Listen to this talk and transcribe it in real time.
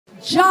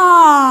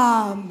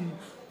Jam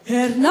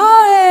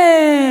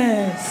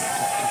Hernández.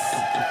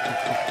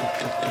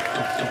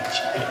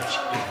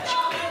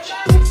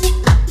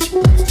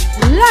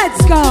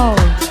 Let's go.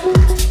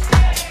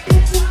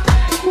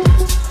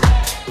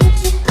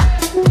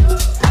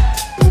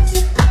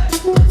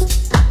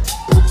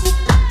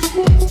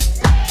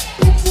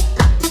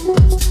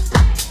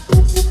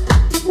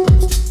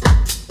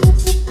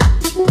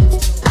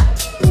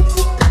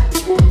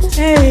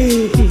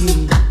 Hey.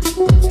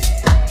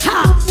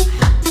 Ha.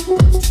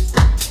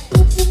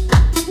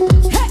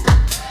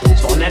 Hey.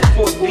 So on that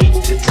fourth beat,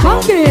 the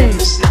drum and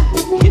the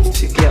cymbal hit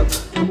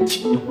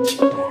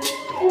together.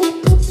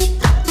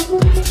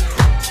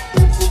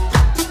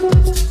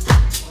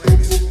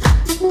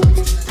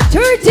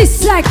 30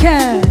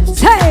 seconds.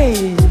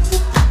 Hey.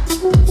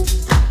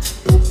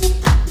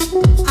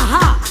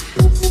 Aha.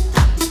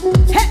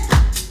 Hey.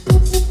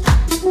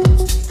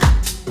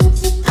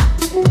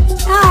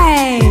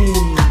 Hey.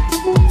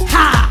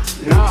 Ha.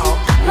 Now,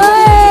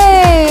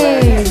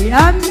 Hey.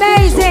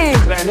 Amazing.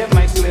 clarinet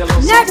might play a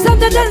little Next on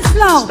the dance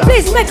floor,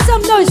 please make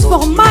some noise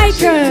for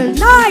Michael.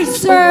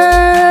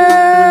 Nicer.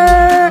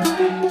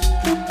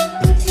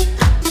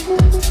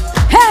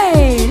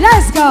 Hey,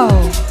 let's go.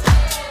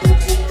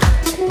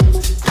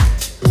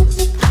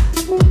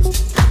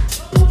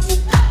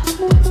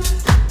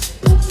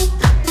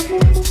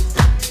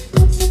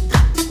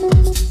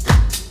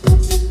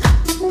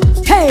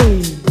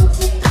 Hey.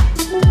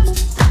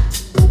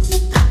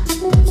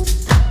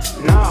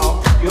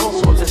 Now, you're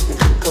also listening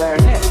to the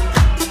clarinet.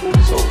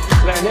 So,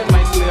 clarinet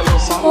might play a little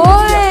song. Oi.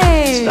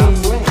 You have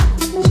to stop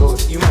playing. So,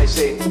 you might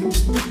say,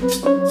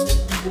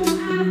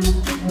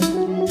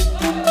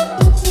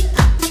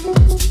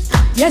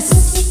 Yes.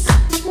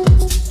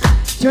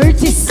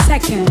 30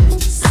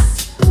 seconds.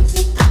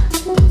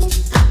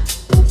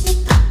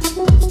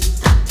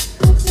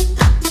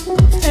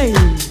 Hey.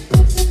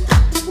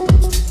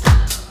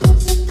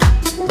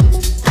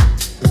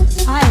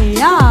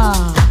 Hiya.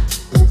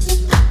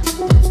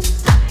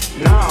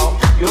 now,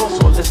 you're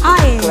also listening Aye.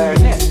 to the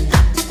clarinet.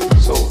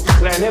 So,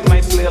 clarinet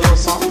might play a little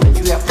song and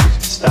you have to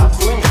stop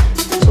playing.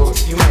 So,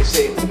 you might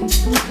say,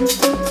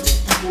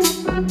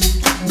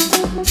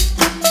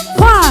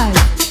 5,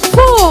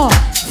 4,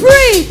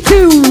 3,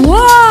 2, 1.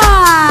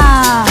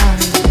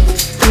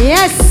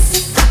 Yes.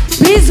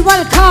 Please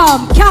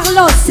welcome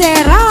Carlos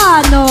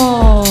Serrano.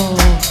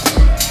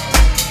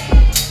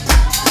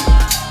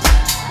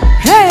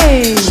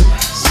 Hey.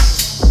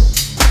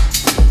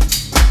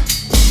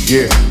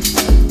 Yeah.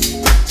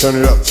 Turn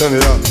it up, turn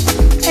it up.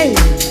 Hey.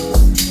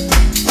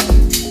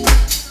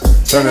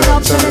 Turn it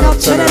up, turn it up,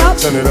 turn it up,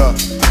 turn it up.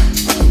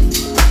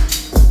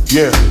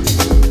 Yeah.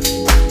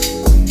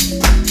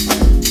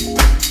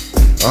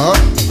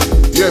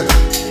 Yeah.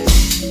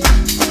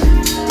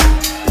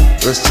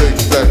 Let's take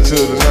it back to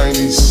the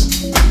 90s.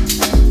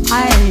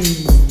 Aye.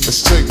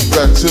 Let's take it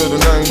back to the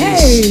 90s.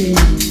 Hey.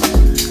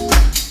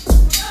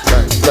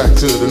 Back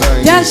to the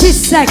 90s. 30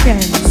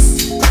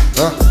 seconds.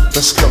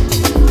 Let's go.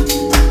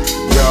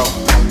 Yo,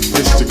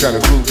 this the kind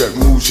of groove that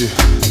moves you,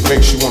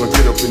 makes you wanna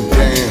get up and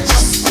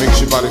dance, makes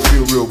your body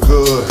feel real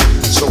good.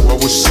 So I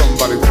wish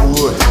somebody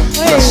would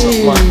mess up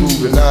my groove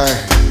tonight,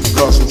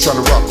 cause I'm trying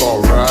to rock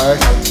alright.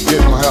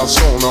 Get my house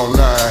on all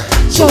night.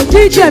 So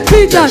DJ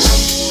beat that.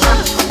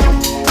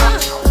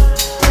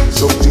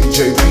 So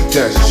DJ beat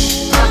that.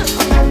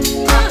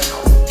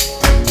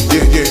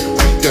 Yeah,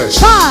 beat that.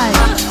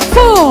 5,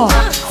 4,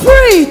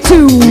 3,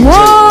 2, 1.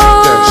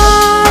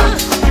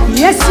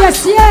 Yes,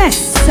 yes, yes.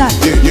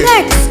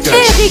 Next,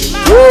 Eric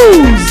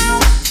Cruz.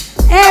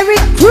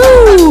 Eric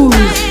Cruz.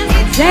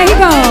 There you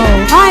go.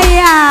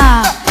 Hiya.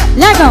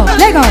 Lego,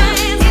 Lego.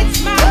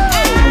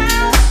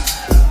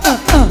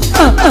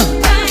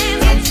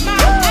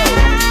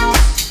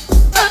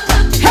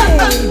 Hey.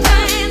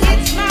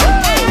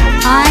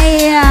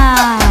 Hiya.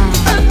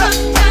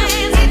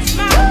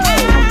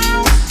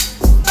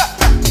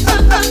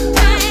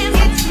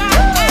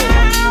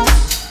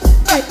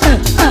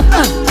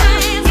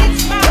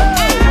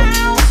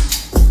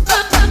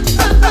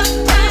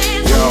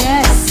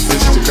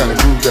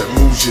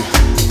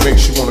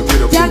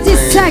 30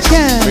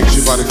 seconds. Makes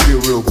your body feel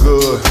real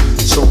good.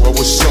 So I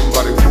wish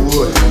somebody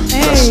would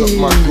mess up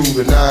my groove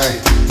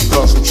tonight,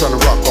 cause I'm trying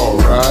to rock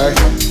alright.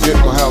 Get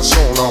my house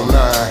on all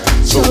night.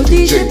 So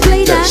DJ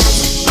play that.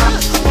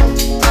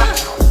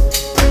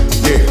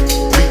 Yeah,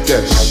 beat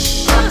that.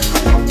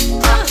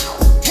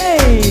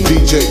 Hey.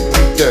 DJ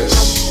beat that.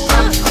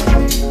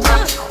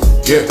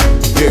 Yeah,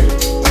 beat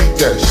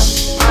that.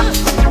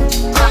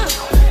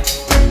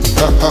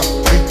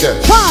 Beat that.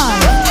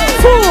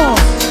 5, 4,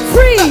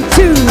 3,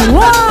 2,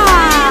 1.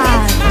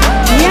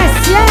 Yes,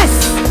 yes.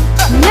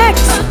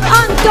 Next,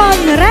 Anton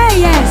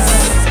Reyes.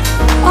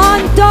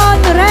 Anton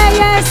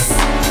Reyes.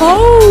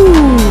 Oh,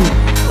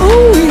 who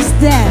is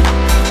that?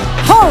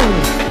 Oh.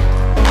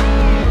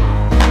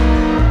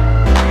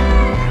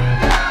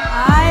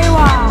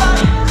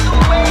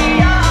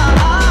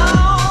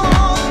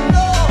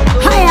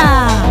 Hiya.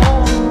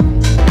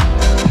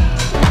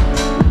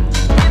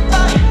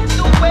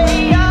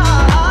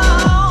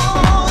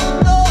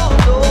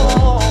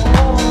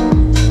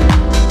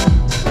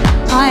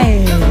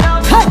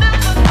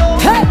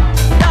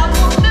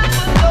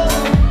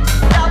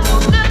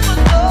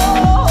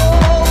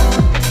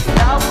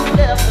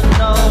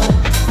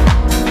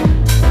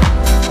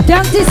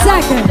 30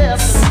 seconds.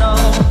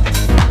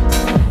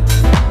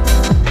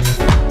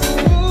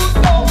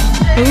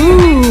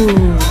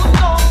 Ooh.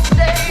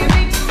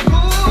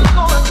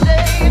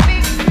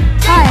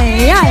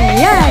 Ay,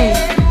 ay, ay.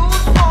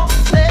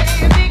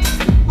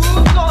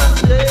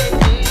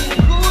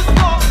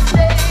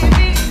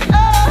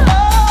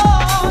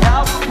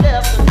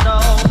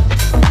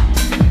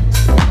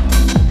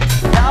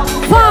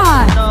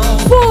 Five,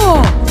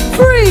 four,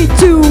 three,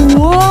 two,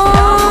 one.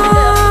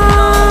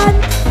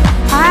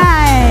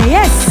 Aye,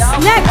 yes.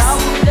 Next,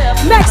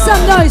 make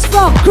some noise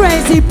for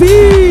Crazy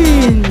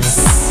Beans.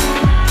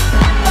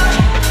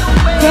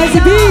 Crazy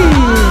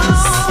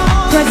Beans.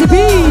 Crazy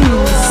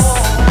Beans.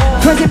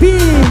 Crazy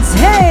Beans.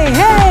 Hey,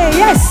 hey,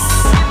 yes.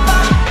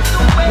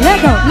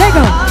 Lego,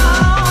 Lego.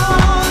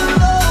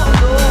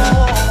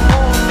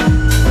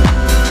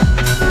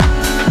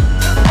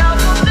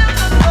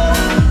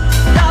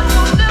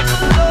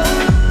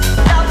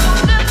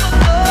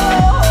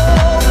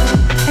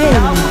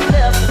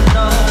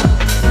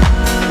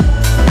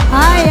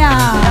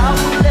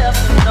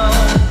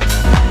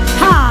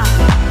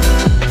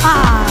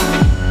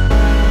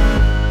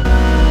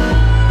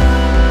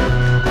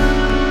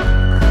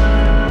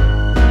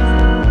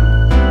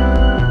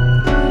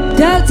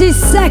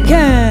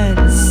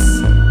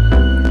 Seconds.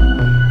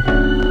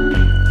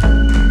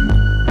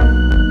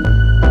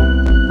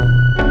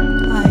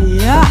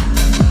 Yeah,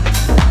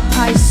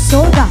 I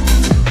saw that.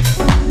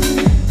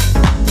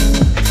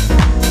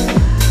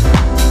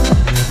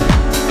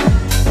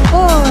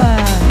 Oh,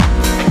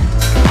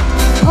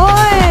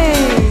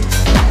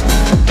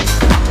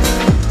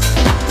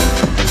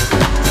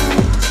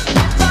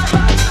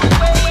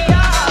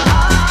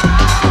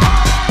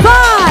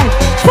 Five,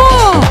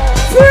 four,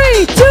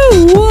 three,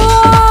 two, one.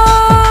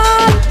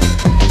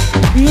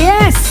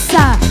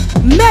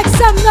 Make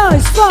some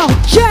noise for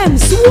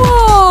James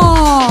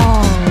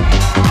Wall.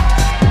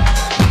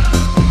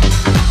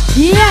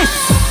 Yes.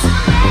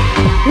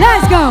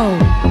 Let's go.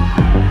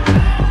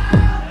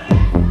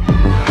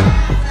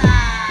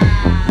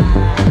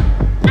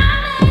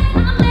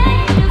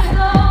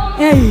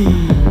 Hey.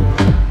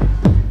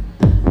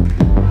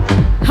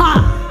 Ha.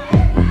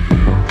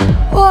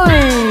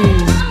 Oi.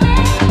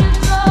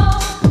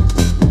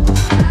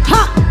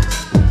 Ha.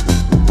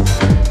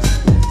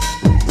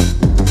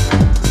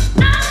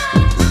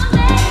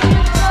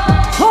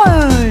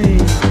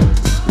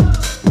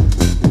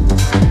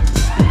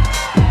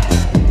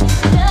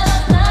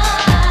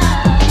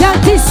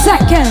 30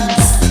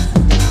 seconds.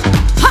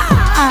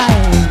 Hi.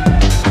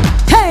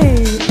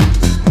 Hey.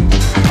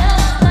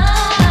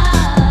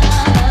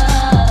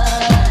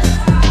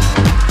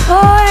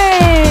 Oi.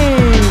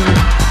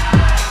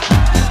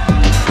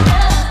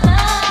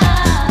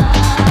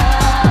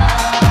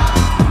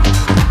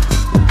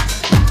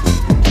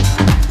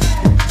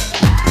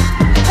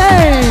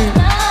 Hey.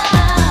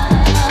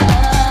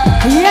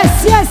 Yes,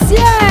 yes,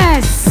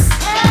 yes.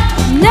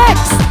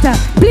 Next,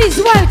 please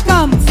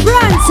welcome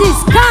Francis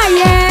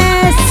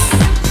Calles.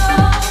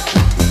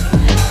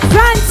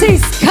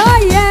 Francis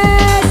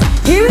Calles.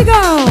 Here we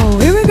go.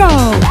 Here we go.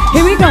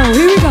 Here we go.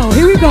 Here we go.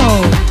 Here we go.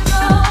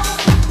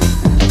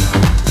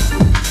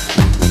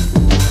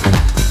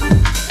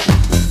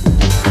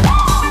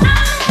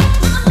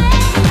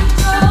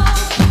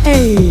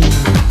 Hey.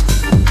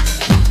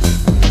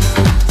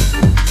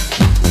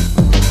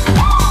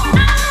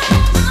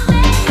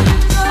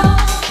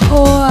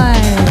 Oi.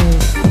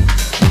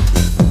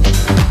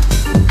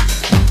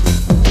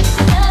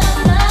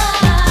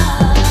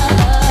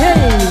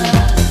 Hey.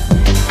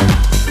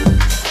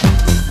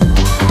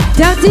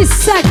 30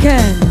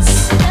 seconds.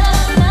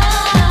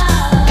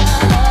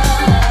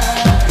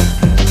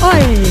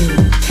 Oi.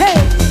 Hey.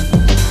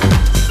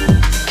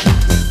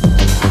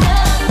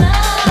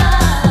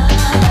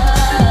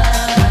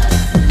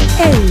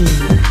 Hey.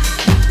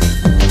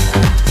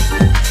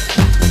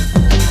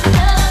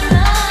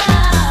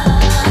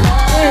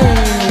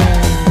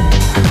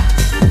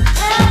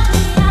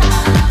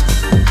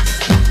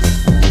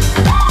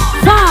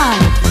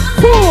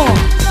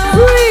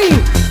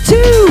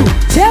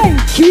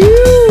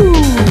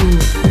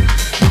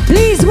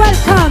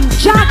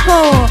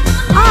 Jaco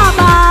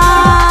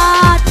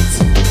Amat.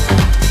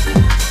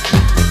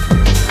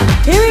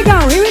 Here we go,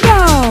 here we go.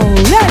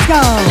 Let's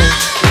go.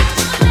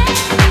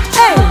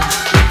 Hey.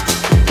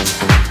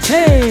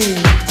 Hey.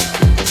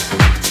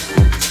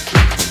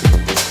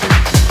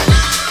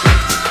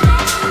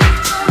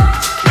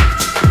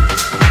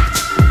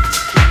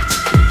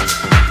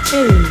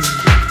 Hey.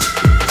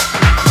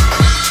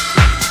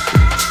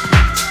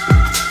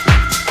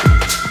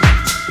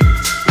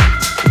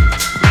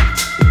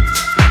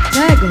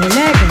 Lego,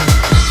 Lego.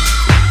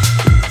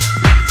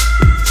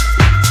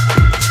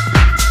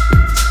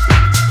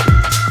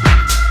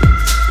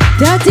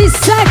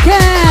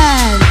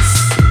 Seconds.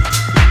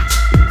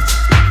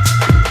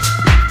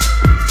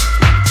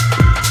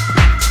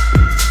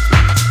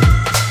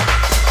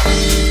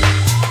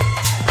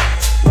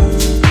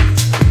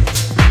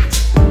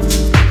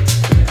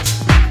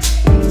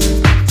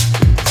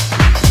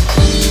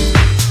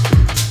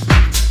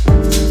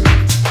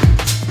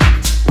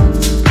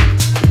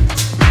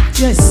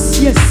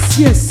 Yes,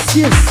 yes,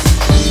 yes.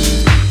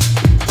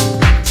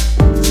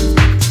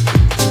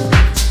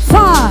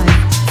 5,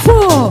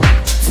 4,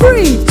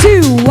 3,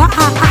 2, 1.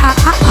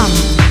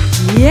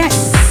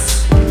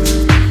 Yes.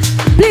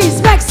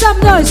 Please make some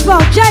noise for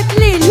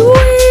Gently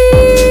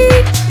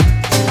Louis.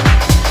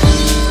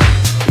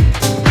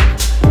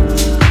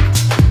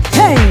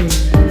 Hey.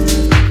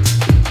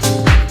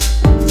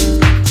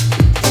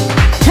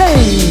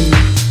 Hey.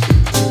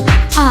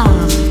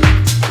 Ah.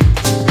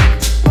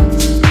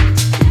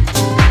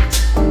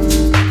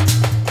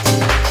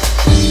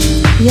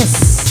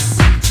 Yes.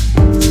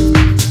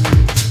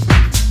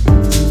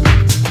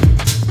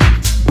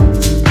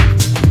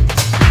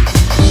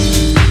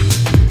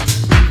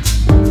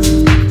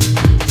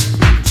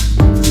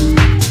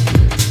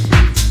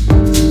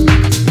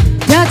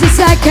 30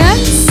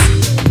 seconds.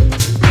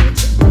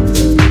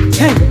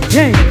 Hey,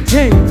 hey,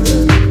 hey.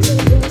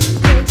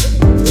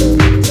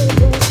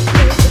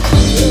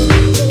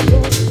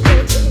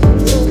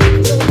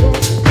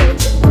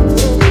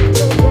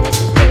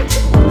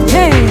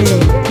 Hey,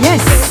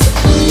 yes.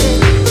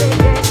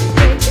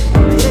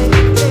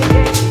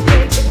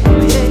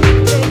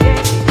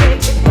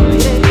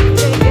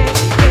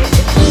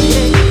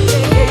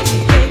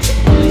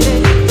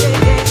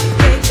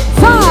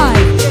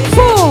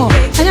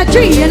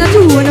 Three and a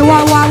two and a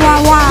one.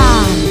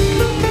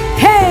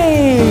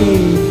 Hey!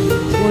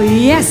 Oh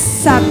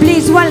yes,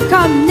 please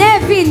welcome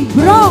Nevin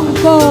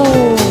Bronco.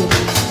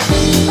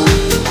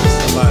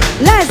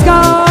 Let's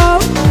go!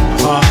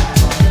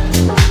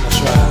 That's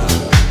right.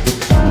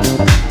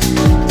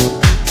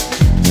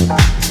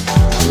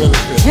 Really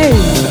good. Hey!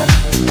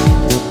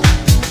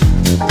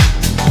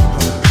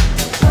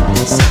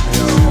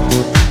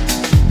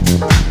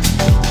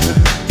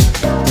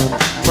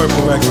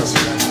 Purple Records.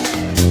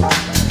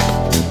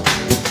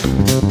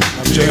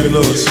 Jerry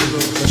Lewis,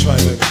 that's right,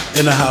 baby.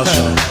 In the house,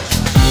 y'all.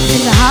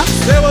 In the house.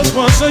 There was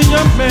once a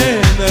young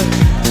man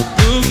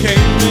who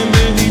came in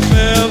and he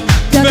fell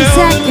 30 in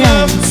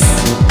love. seconds.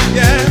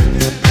 Yeah,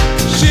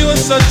 she was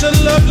such a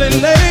lovely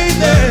lady.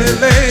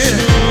 She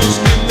was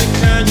the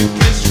kind you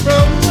kiss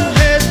from her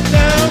head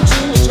down to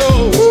her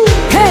toes.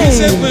 Hey. He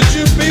said, would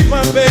you be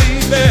my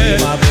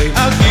baby?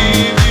 I'll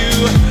give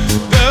you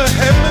the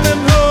heaven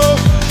and whole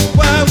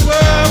wide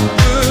world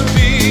would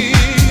be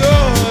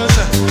yours.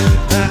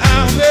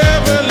 I'll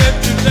never let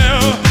you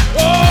down.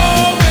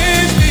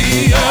 Always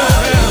be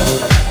around.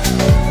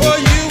 For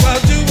you,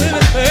 I'll do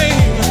anything.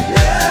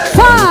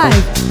 5,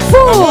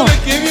 4,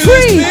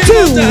 3,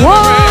 2,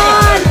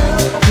 1.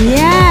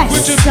 Yes.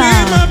 Would you be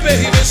my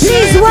baby?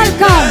 Please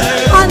welcome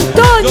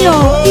Antonio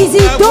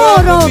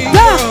Isidoro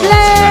Berkeley.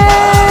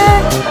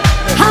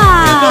 Ha!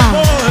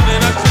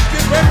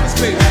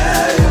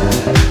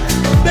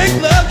 Make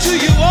love to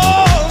you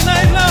all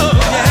night long.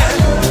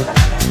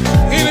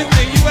 Yeah.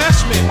 Anything you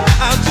ask me,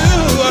 I'll do.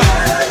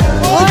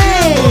 For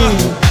you.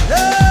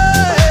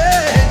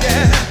 Yeah,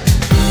 yeah.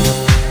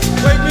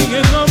 Wake me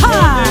in the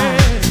morning.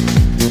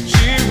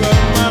 She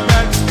rubbed my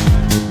back,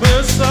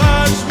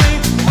 massaged me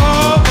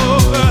all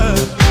over.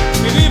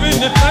 And even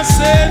if I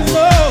said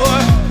no,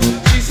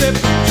 she said,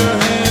 put your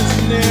hands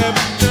in there,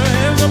 put your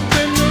hands up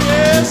in the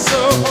air, so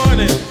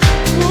horny.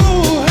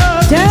 Ooh,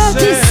 how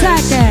 30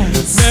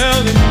 seconds.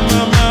 melt in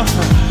my mouth.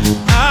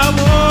 I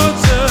want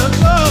to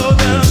go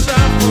down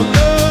south for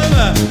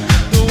love.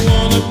 Don't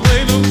wanna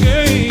play no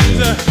games,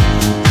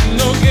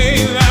 no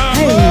games. I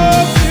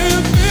hope you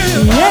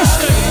feel Yes.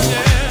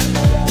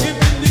 yeah. If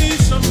you need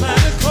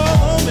somebody,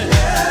 call me.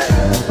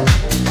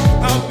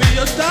 I'll be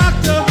your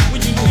doctor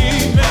when you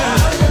need me.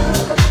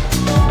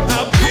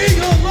 I'll be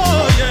your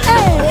lawyer.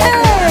 Hey,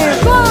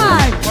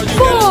 5,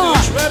 4,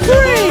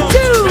 3,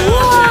 2,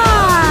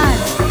 1.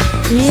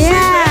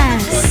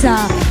 Yes.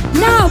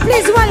 Now,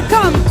 please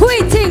welcome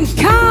Quitting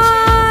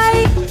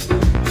Kai.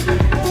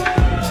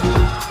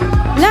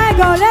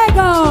 Lego,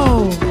 Lego.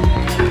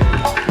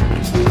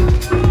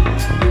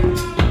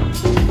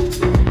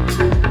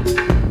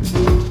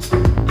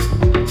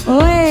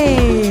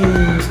 Oi.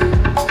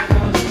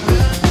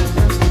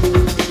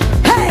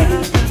 Hey.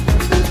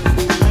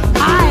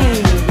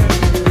 Aye.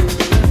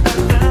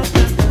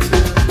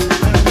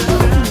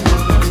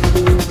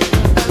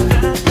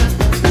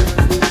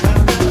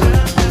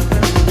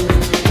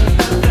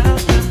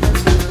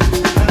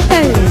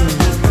 Hey.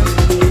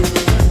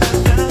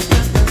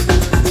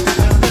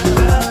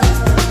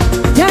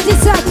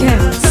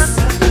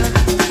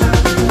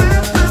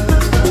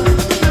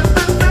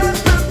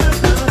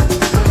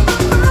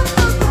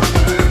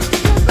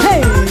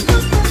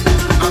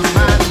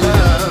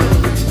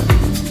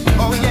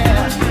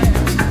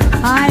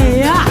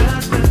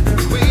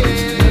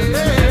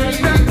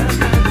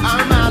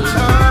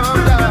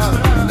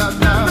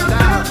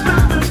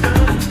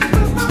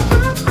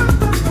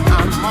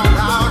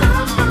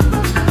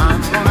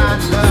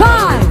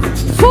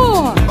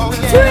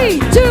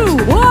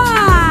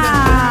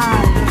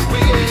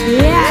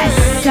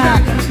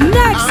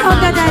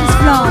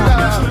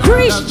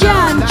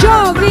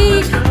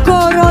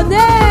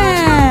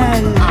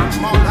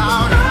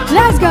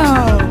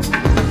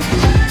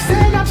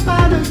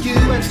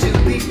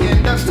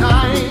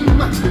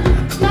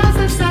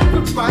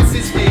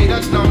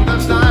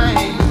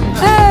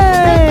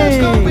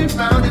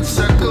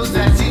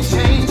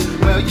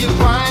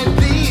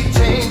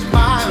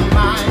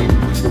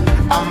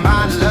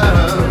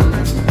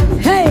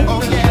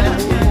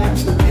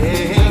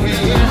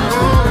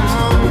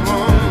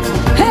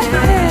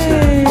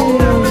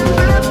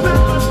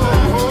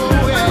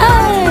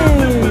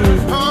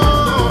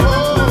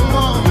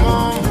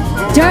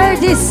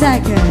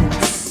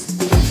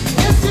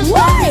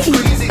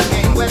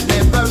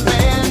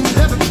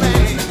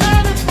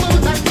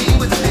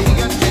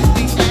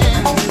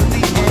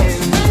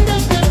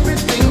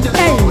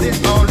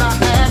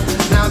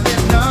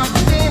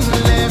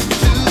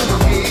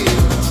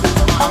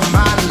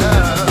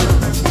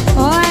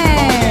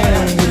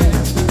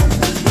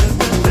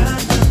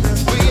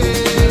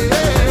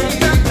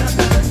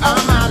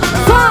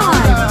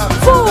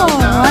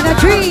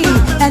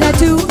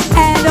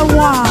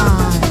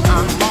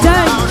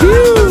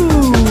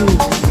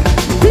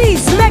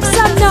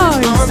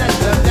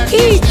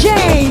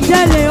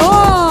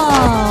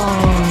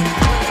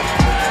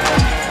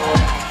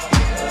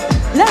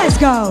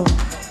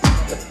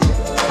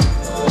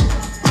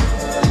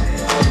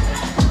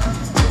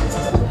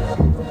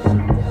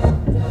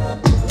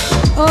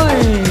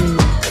 Oi.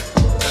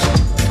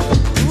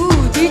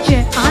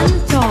 DJ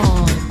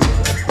Anton.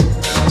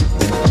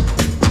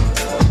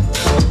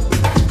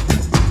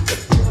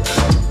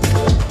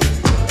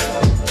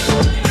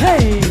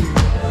 Hey.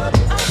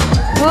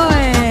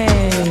 Oi.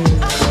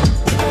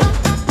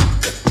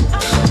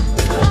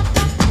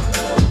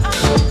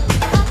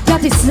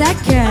 30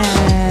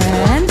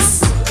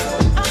 seconds.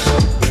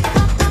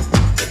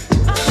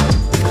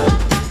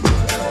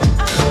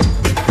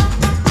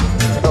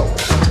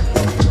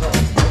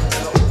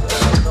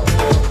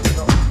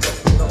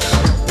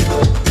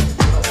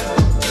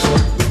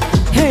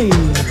 Hey.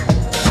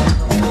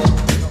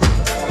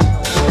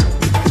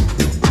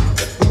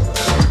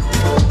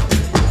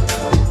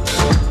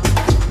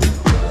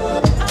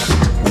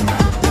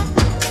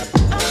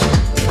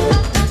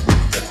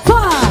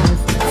 Five,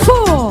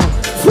 four,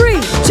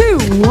 three, two,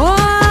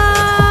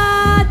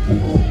 one.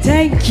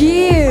 Thank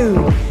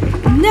you.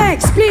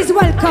 Next, please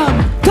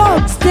welcome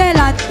Dogs de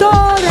la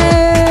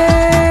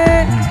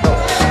Torre.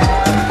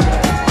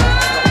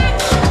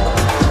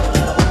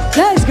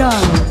 Let's go.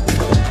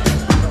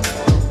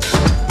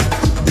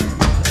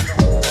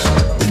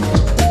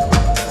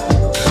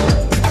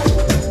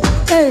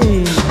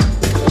 Hey.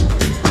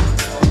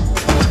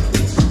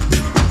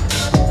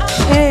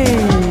 Hey.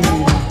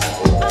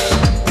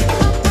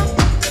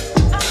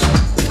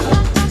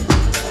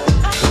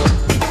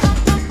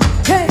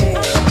 Hey.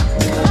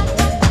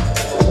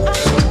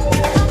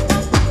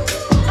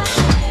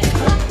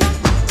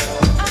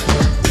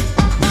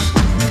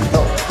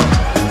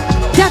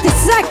 30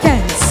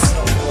 seconds.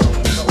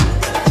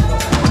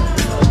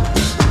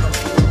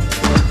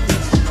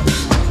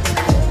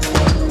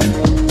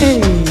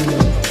 Hey.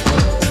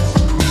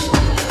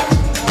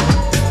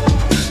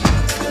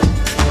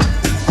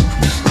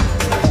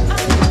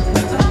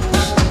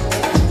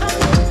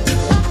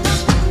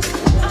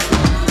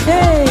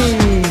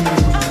 Hey.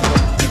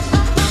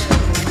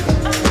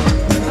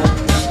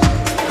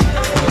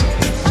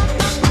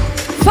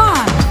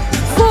 Five,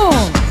 four,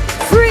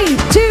 three,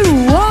 two,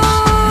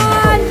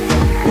 one.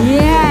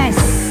 Yes.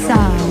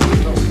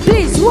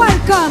 Please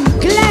welcome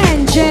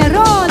Glenn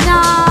Gerona.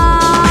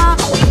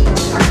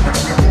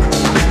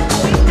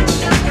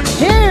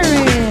 Here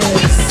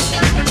is.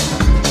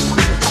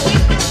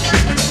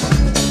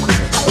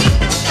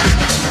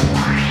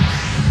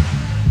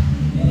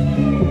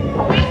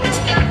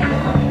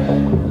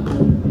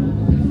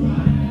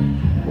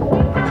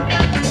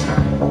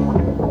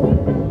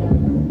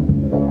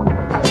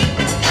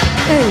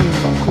 Hey.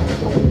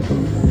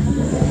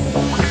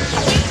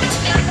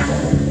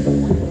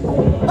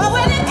 But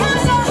when it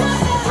comes to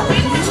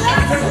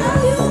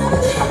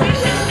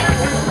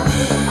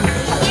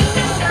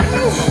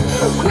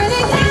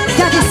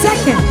 30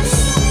 seconds.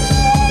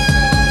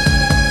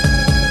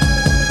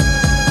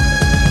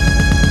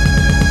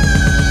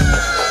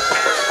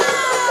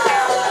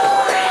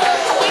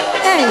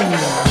 Hey.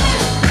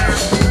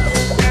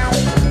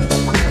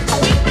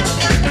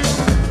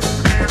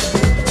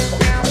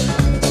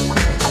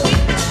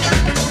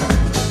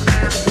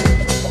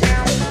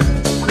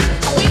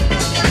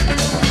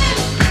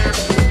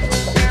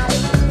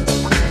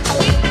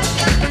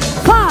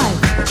 Five,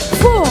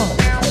 four,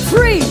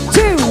 three,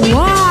 two,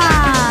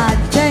 one.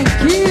 Thank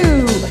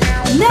you.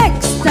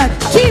 Next,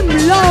 Kim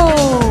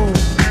Low.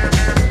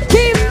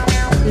 Kim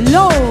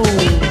Low.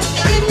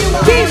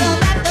 Kim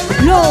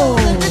Low.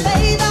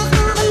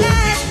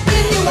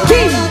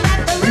 Kim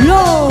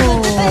Low.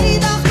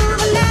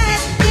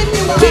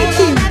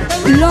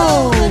 Kim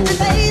Low.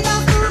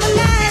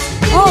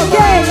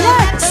 Okay,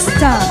 next.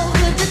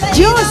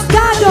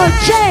 Giustado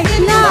Check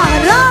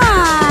Narad.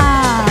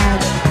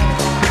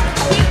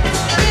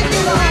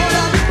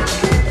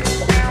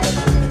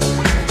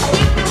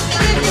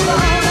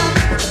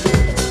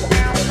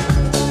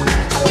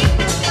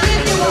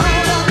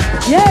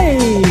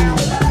 Yay!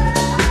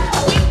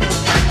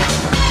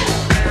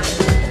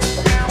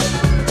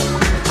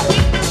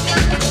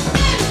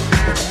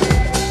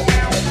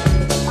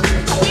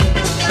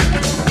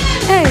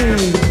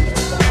 Hey!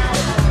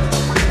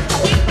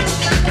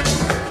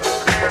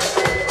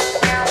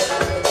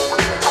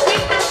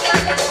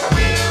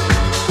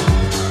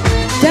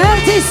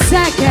 30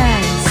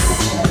 seconds.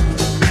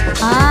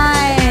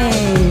 Aye.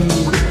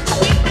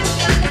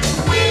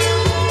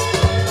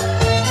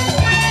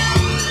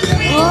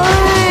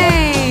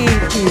 Wait.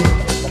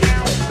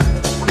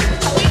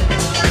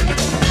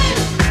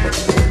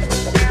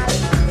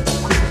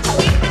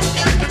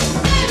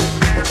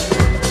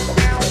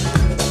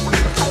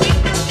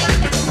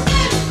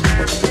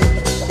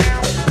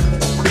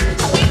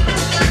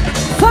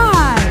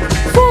 Five,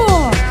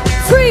 four,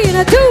 three, and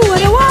a two,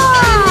 and a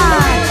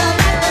one.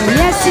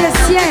 Yes,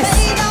 yes, yes.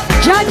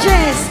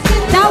 Judges,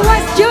 that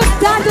was just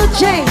Dado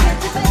J.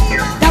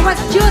 That was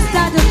just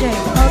Dado J.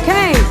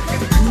 Okay.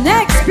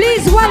 Next,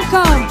 please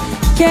welcome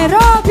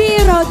Kerobi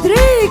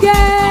Rodriguez.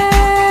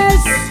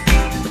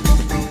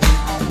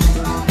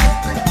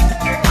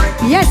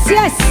 Yes,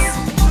 yes.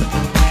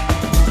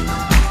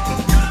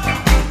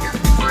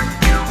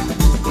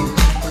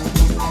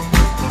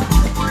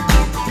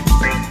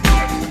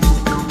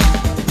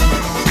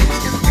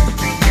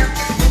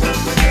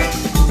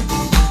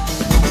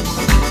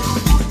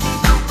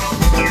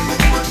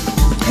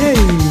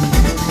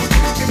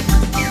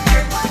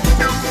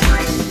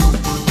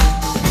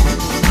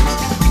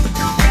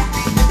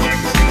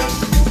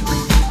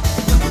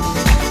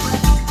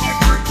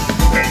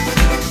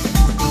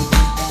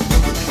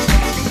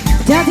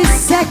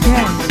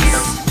 seconds.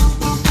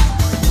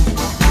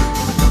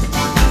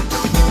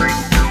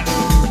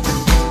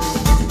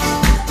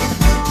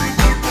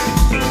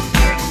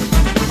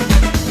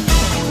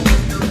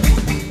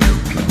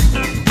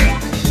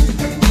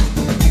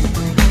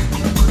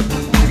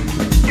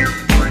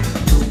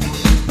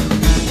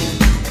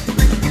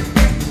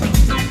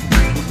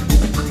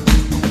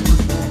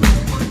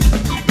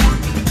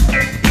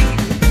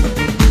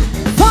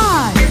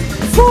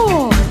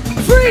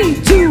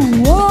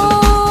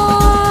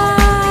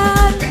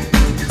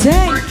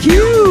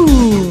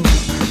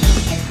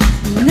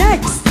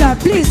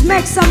 Please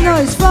make some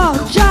noise for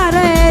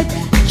Jared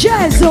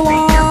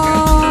Jesuar.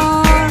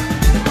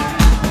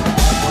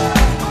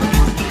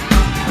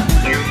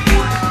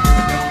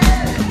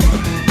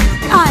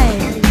 Aye.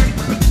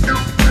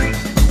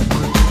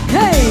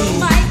 Hey.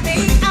 Might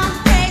think I'm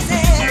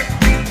crazy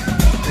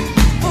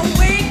for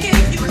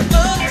waking you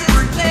up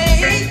this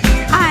late.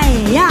 Aye,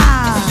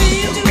 yeah.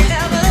 Feel to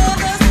have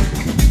others.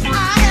 I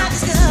have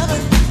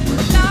discovered,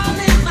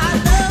 darling, my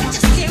love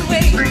just can't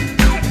wait.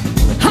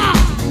 Ha.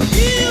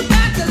 You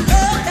got the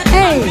love that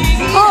Hey.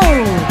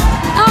 Oh.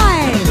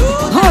 Aye.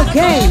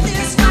 Okay.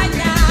 this right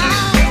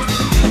now.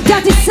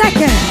 30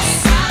 seconds.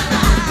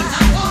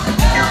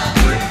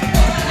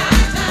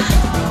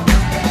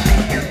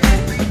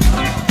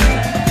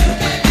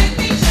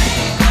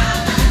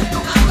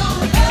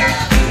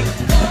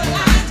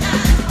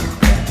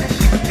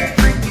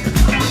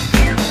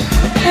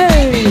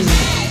 Hey.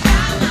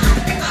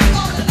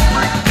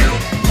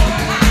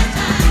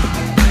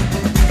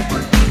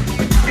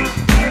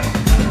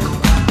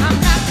 I'm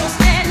not gonna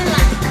stand in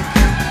line.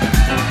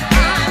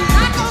 I'm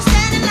not gonna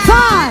stand in line.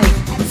 5,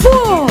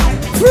 4,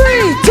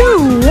 3, 2,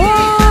 1.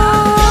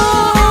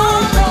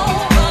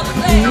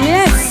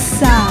 Yes,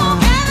 sir.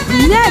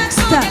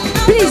 Next,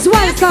 please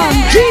welcome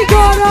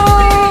Gigoro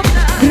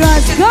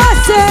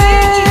Grasgassen.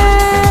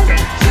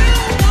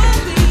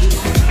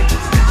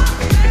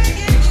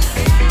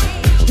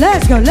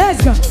 Let's go,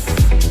 let's go.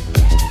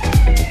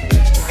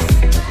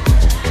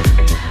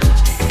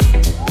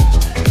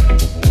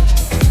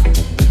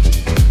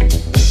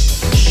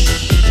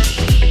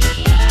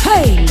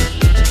 Hey.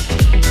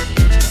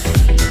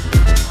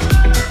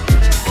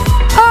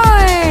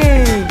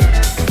 Oi.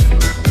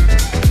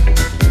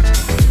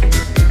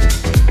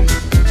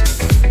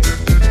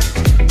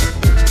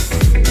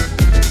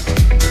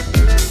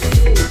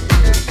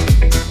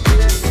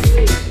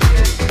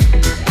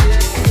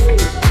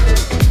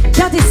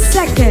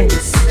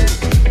 Seconds.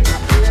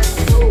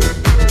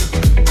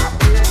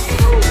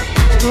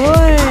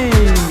 Oi.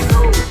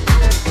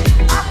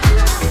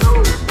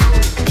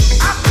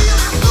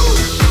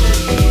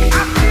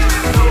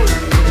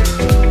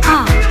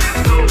 Ah.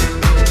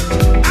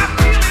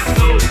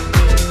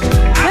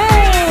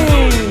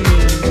 Hey.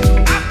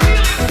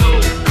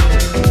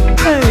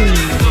 Hey.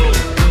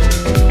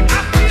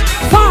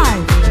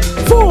 5,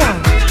 4,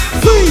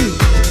 3,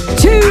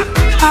 2,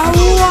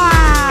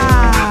 1.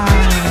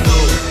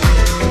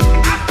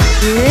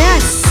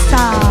 Yes,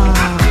 sir.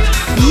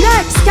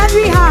 Next, can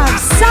we have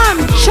some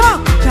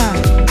chalk?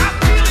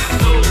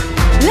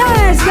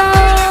 Let's go.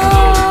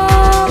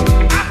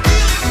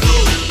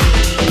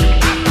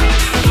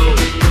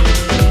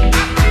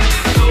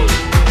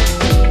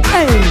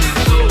 Hey,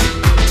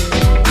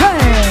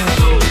 hey.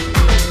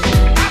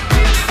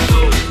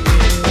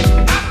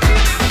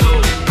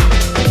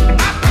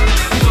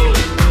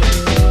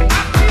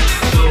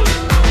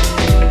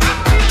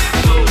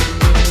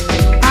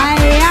 Aye.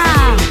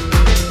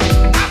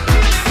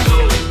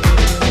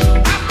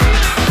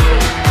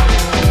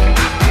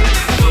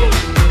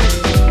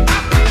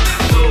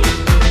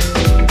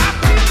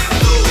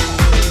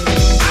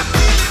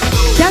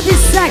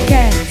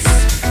 Seconds.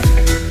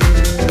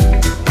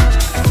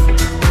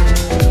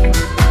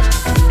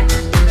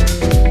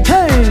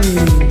 Hey.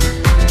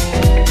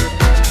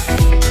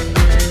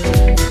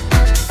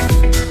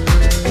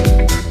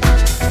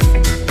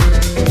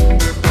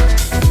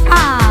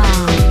 Ah.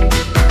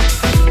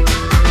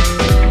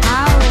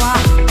 Aua.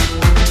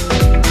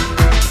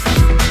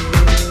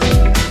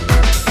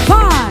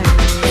 5,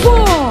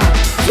 4,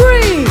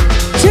 3,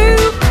 2,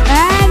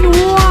 and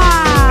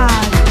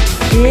 1.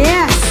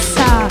 Yes.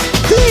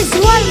 Please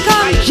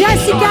welcome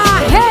Jessica.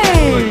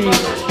 Hey.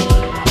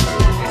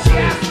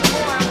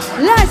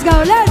 Let's go,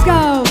 let's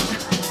go.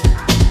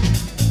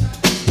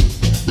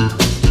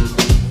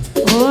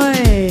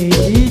 Oi,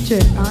 DJ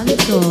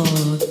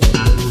Anton.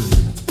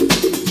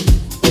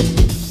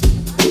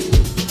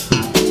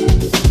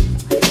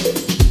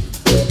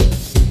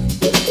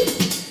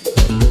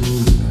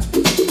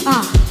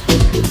 Ah.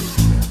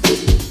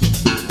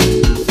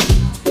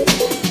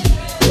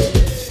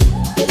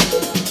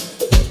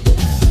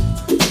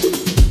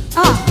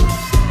 Ah.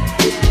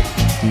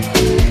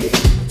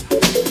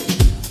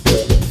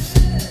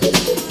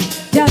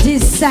 30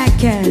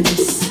 seconds.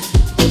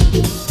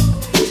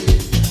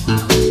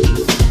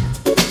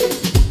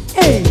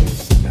 Hey.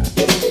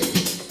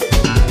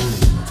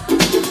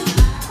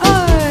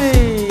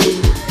 Oi.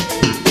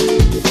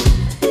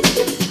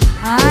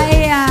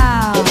 Aya.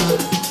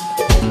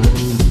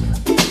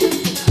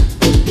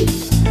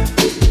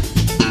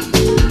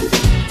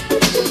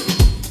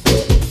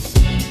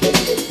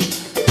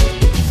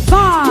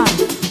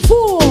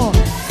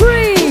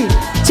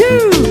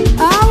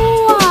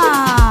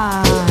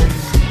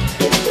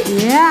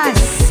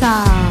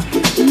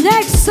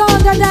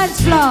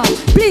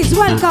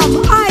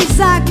 welcome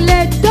Isaac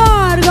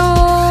Ledorgo.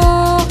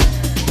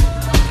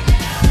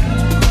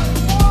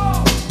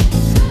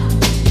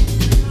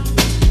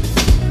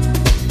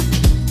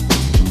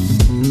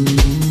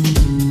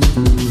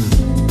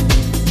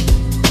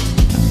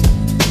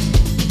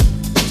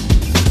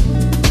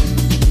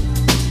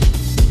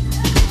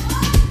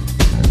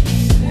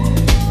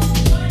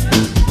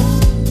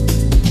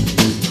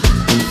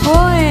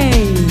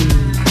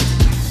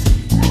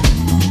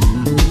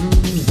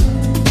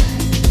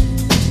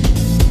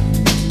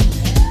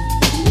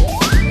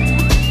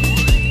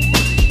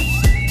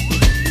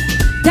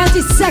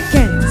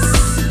 Seconds.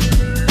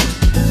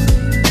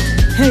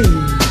 Hey.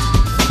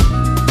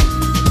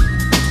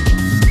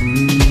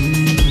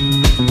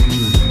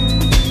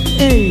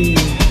 Hey.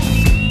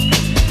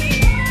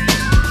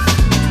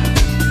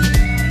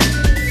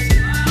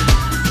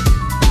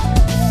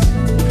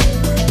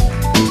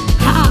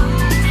 Ha.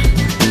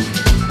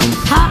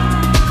 Ha.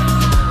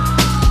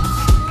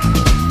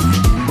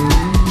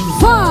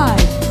 5,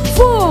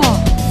 4,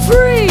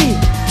 3,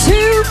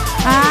 2,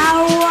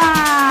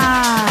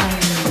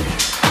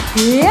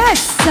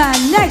 yes,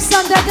 next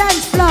on the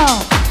dance floor,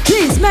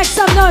 please make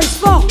some noise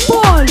for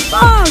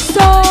Vol.5.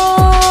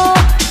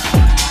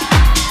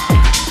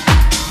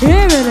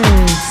 Here it is.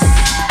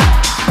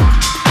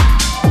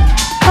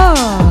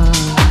 Oh.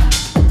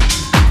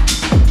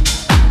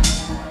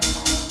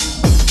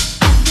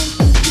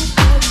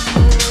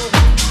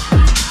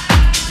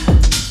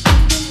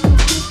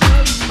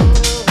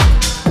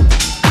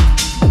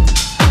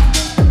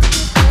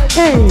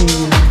 Hey.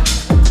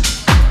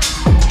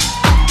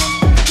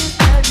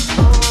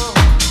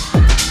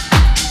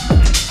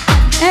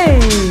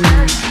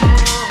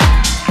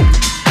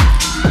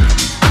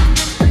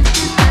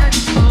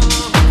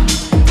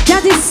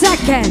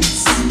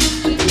 Seconds.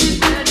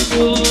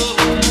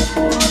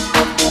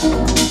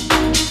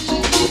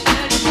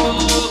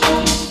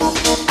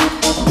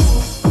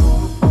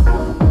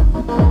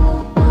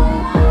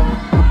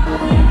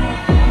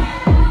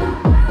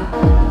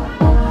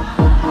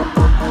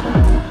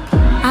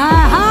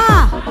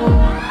 Aha!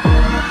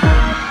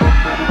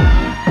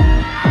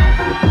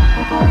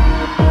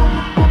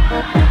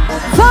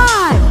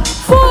 5,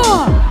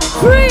 4,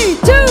 3,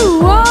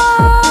 2,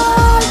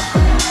 1.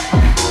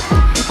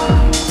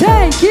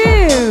 Thank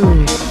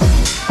you.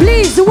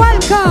 Please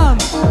welcome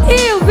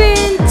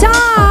Irving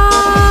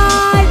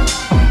Time.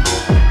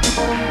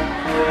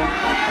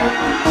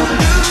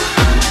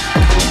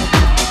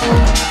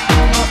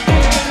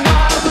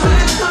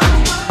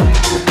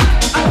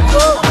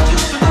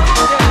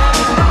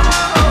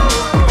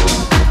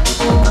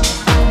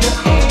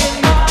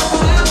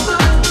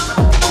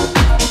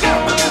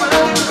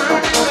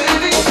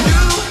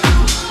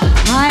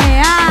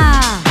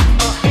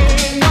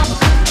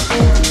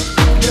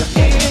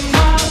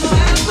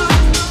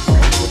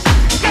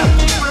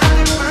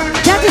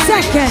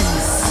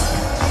 Seconds.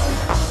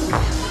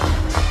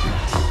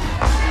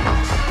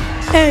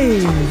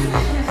 Hey.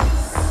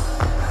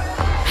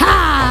 Ha.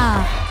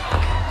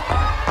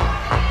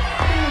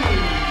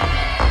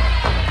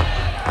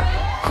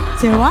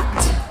 Say what?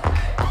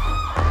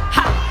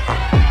 Ha.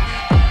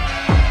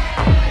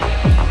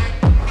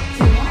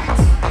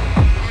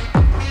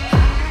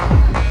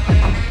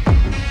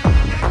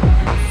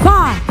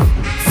 5,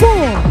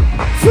 4,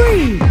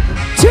 3,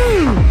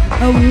 2,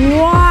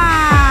 1.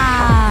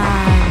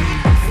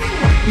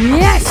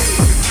 Yes!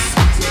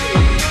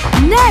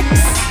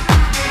 Next,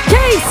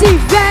 Casey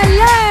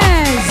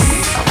Velez!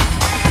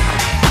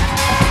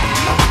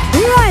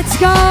 Let's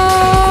go!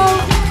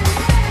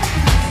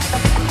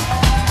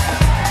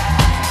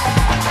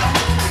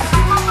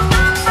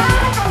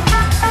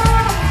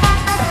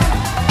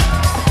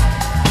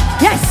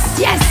 Yes,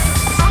 yes!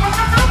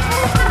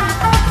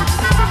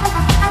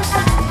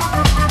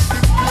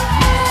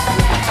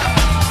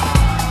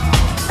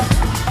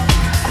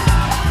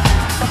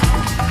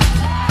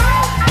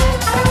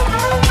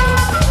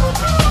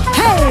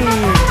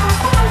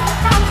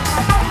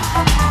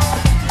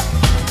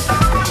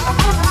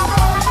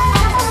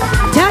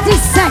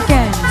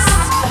 Seconds.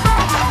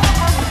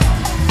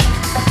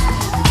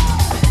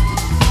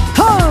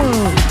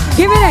 Oh,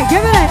 give it a,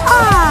 give it a,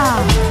 ah.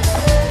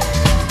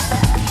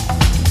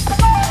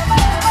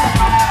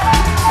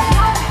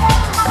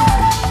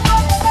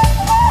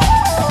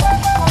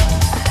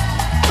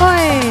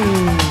 Oi.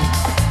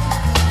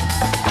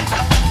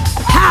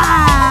 Ha.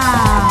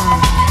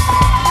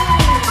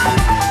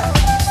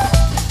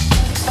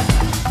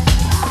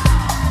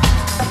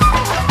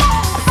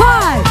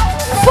 5,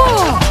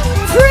 4,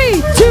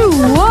 3, 2,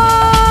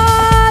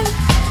 1.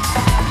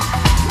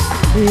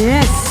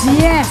 Yes,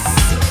 yes.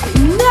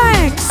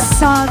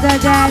 Next on the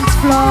dance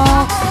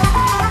floor,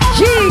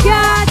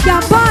 Giga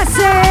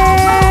Gabase.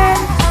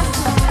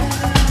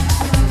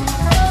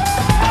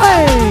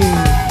 Hey.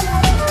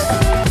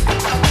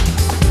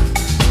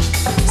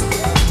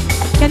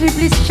 Can we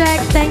please check?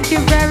 Thank you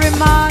very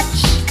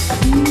much.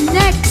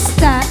 Next,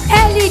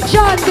 Ellie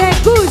John de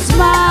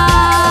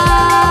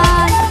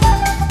Guzman.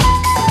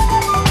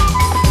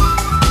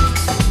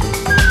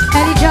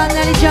 Ellie John,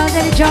 Ellie John,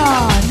 Ellie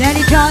John,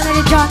 Ellie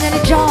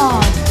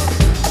John.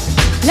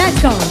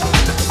 Let's go.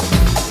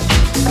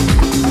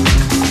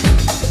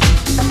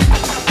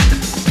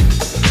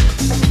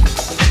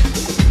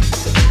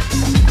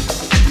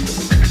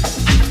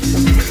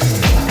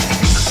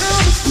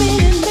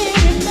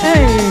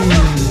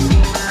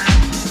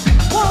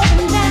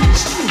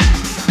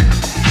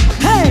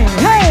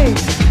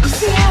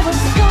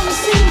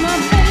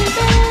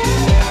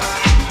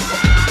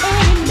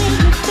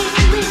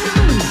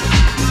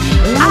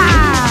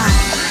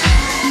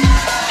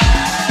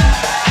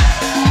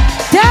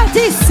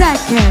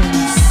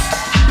 Seconds.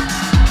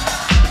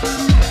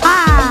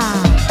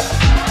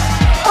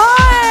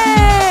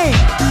 Oi!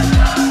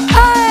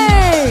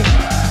 Oi!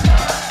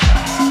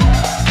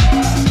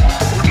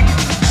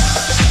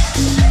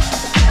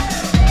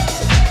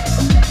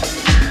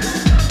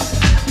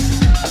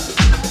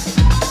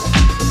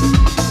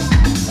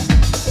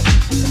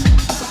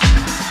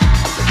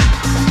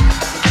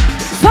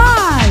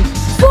 5,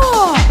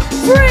 4,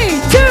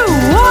 3, 2,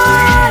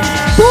 1.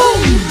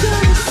 Boom!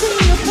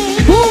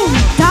 Boom!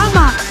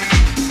 Tama!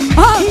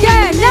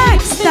 Okay,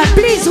 next,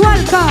 please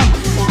welcome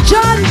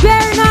John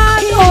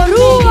Bernard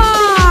Orua.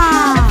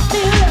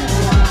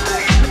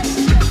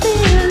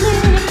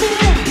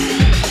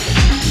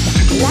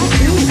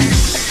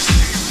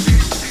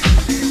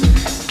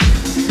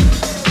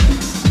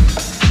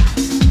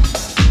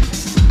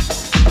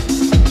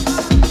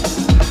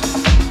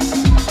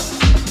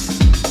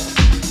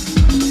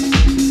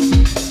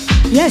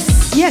 Yes,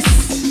 yes.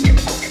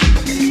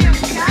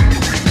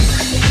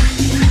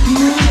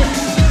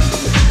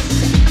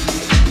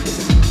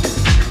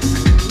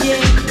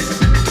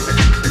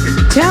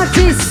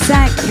 30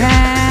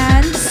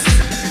 seconds.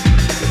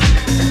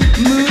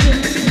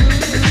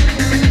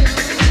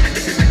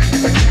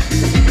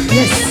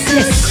 Yes,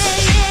 yes.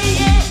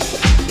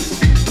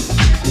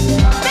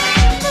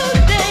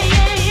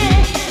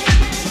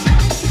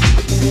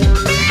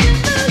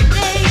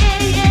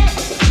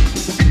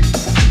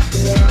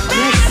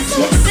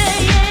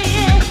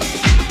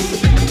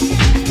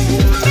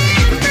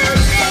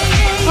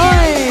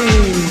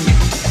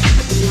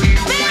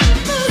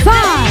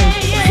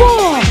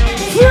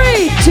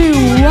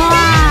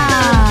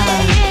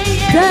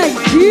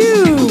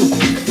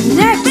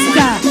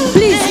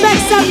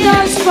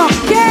 For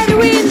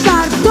Kerwin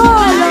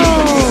Bartolo.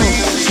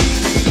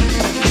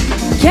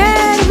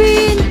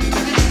 Kerwin,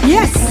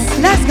 yes,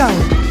 let's go.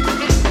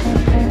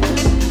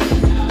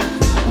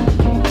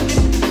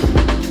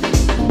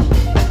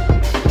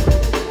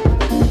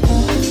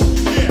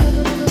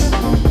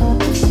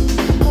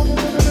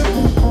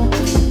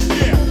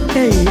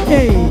 Hey,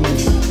 hey.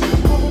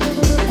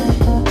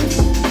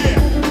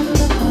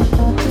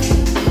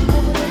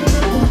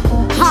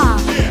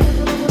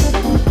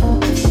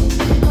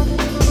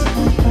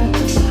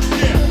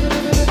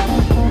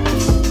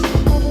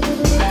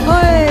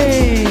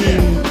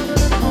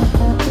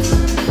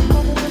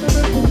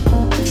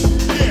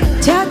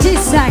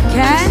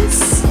 Seconds.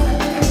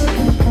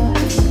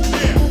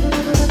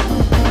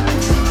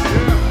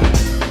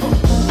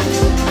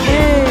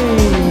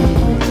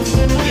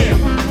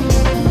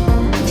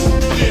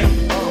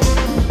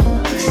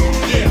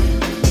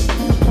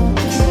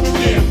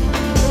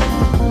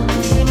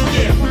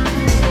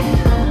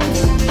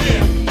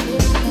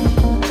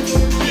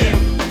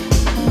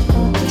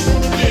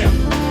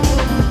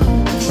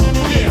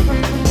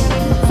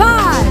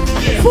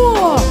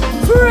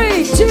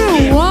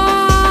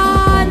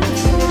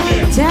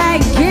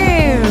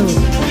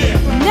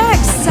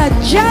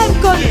 Jan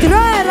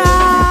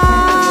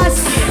Contreras.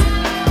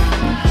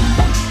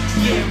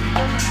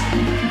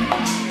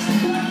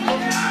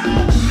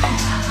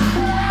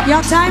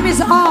 Your time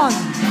is on.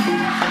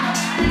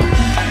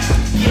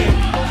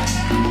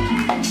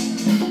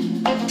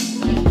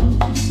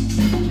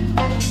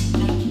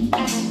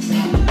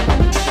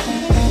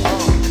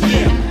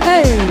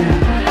 Hey.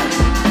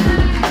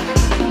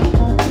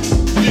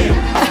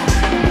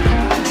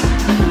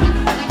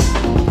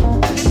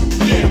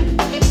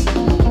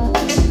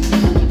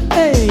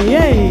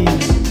 Hey.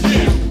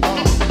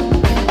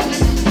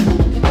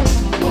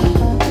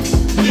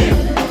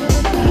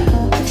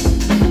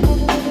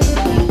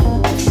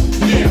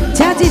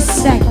 30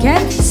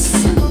 seconds.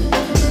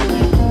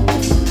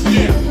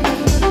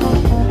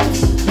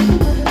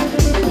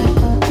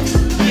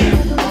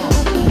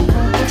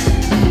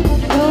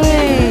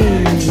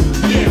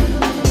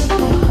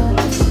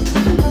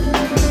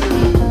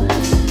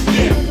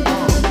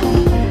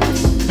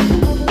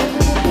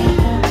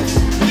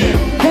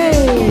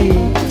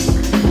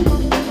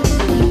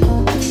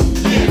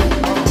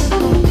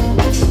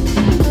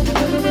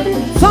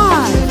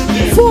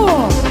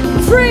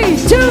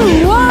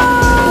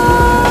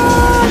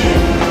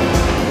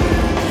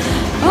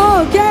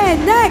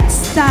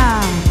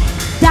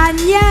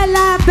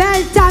 Daniela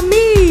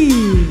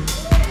Beltami.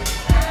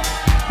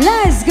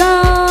 Let's go.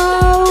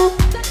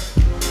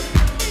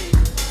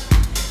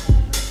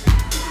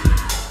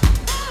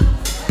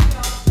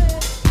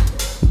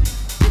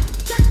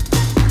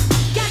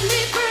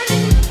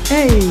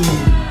 Hey.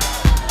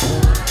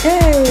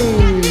 Hey.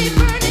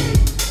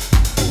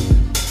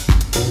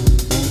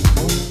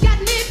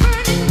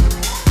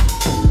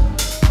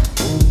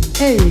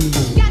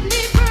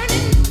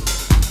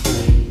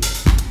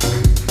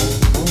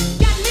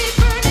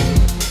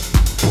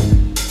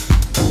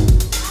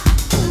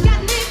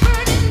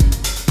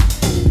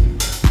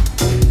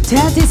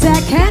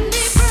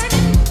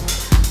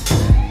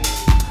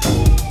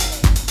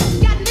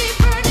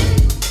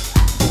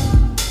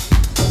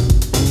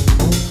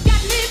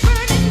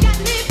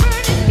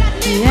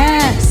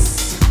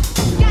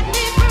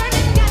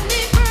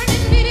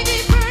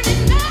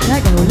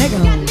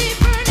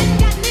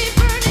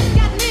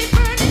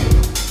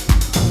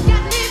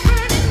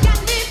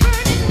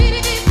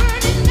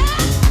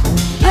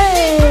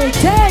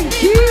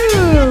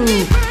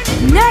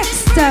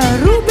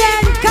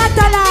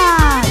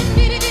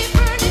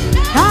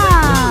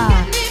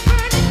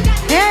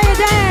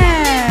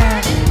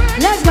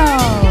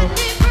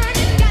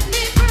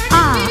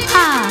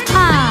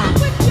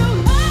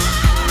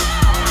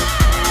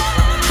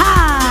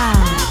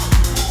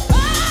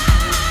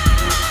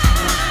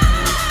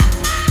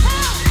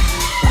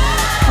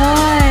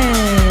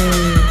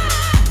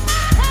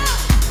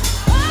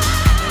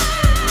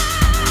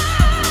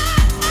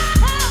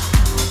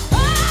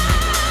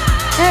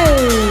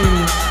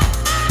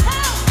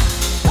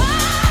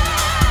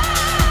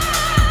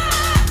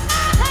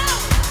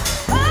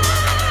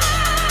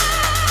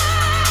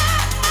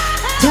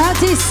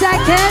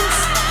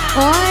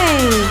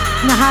 Oy,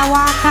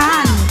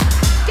 nahawakan.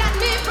 Got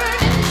me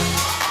burning.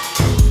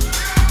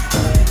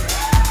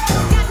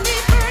 Got me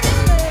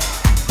burning.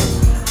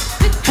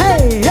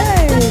 Hey,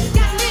 hey.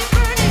 Got me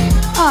burning.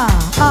 Ah.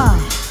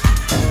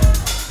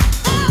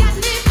 Got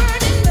me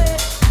burning.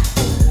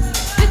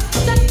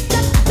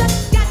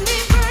 Got me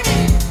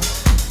burning.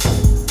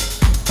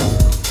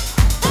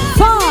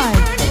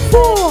 5,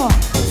 4,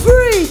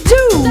 3,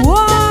 2,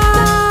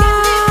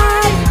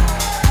 1.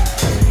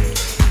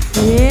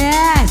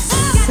 Yes.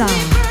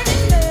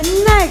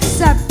 Next,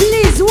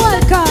 please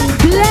welcome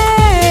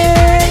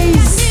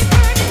Blaze.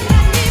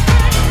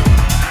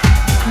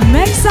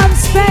 Make some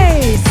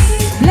space,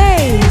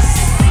 Blaze.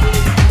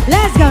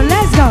 Let's go,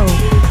 let's go.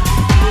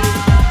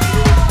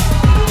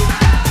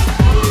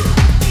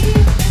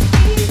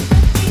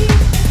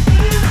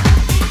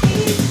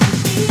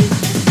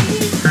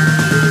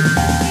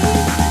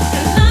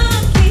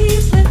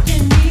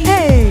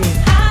 Hey.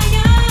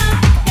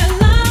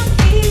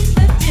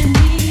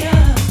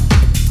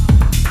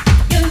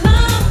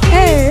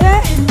 Hey,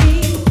 hey.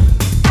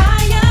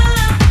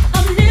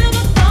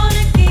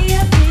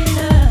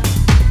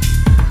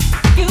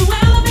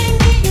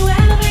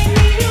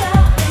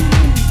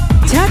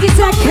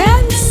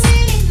 Seconds.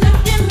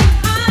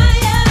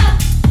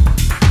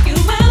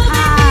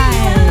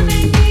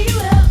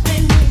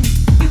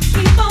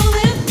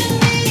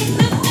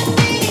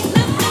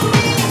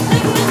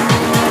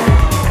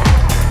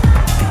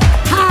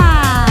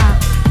 Ha.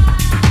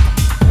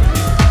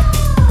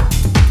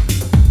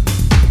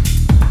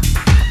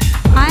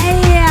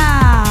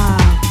 Aya.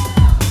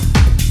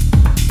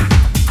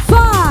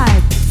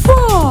 5,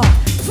 4,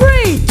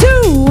 3,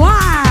 2,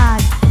 1.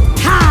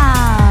 Ha.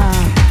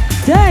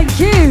 Thank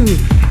you.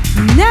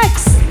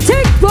 Next,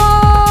 Tick Boy.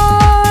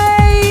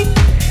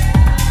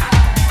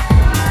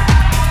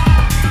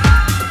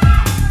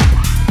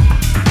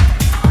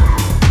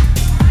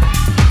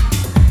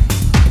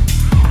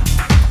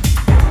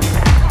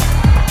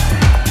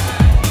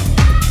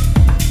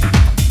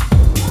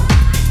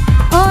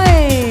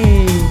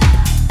 Oi.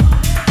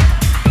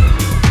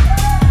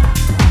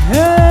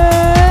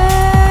 Hey.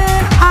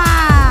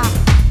 Ah.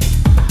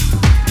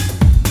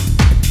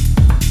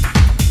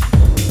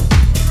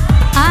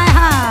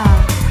 Aha.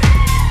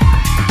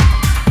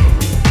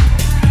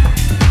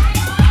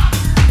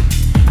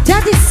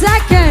 30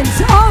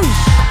 seconds. Oh.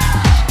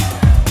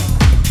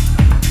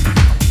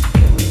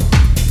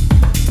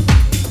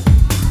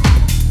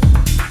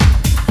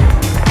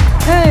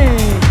 Hey,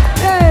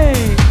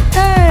 hey,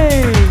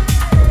 hey.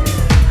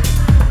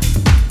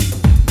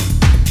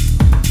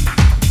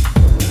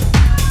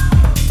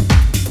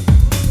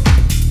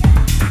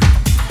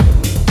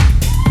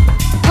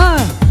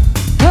 Uh.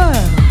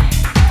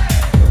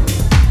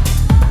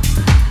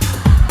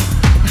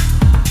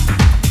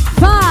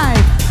 5,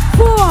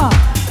 4,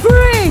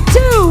 3,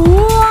 2,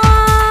 1.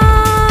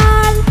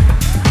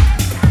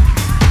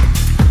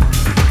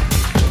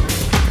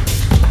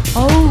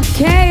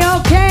 Okay,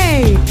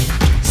 okay.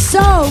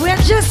 So we're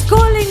just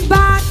calling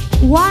back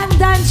one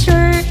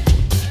dancer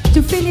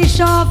to finish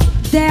off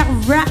their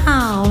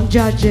round,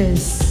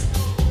 judges.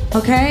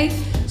 Okay?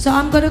 So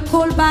I'm gonna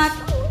call back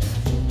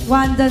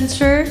one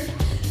dancer.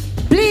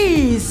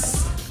 Please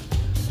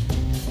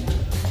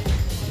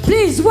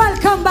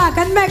welcome back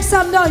and make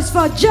some noise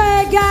for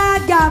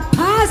Jagaga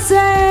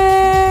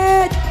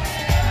Passet.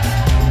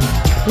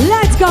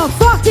 Let's go,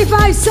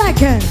 45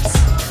 seconds.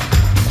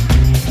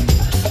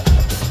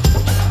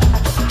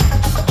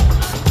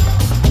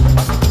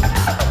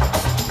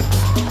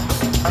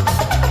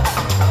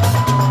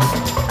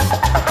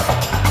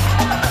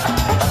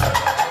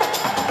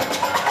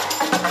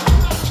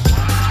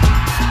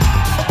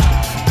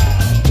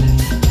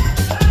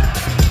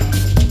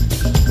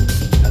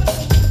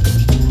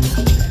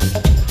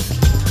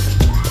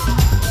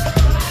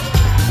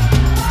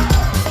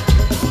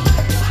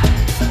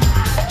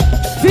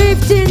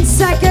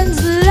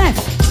 Seconds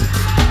left.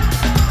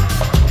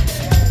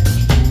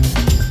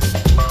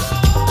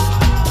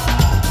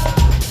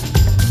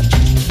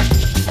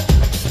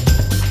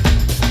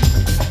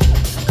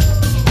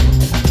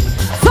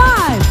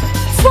 Five,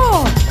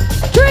 4,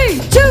 3,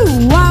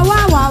 2. Wow,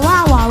 wow, wow,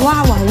 wow, wow,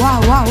 wow, wow,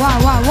 wow, wow, wow,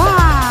 wow,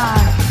 wow.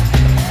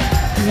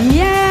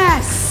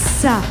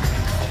 Yes.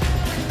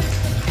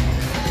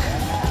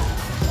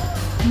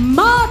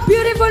 More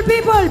beautiful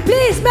people,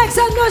 please make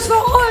some noise for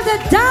all the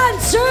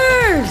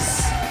dancers.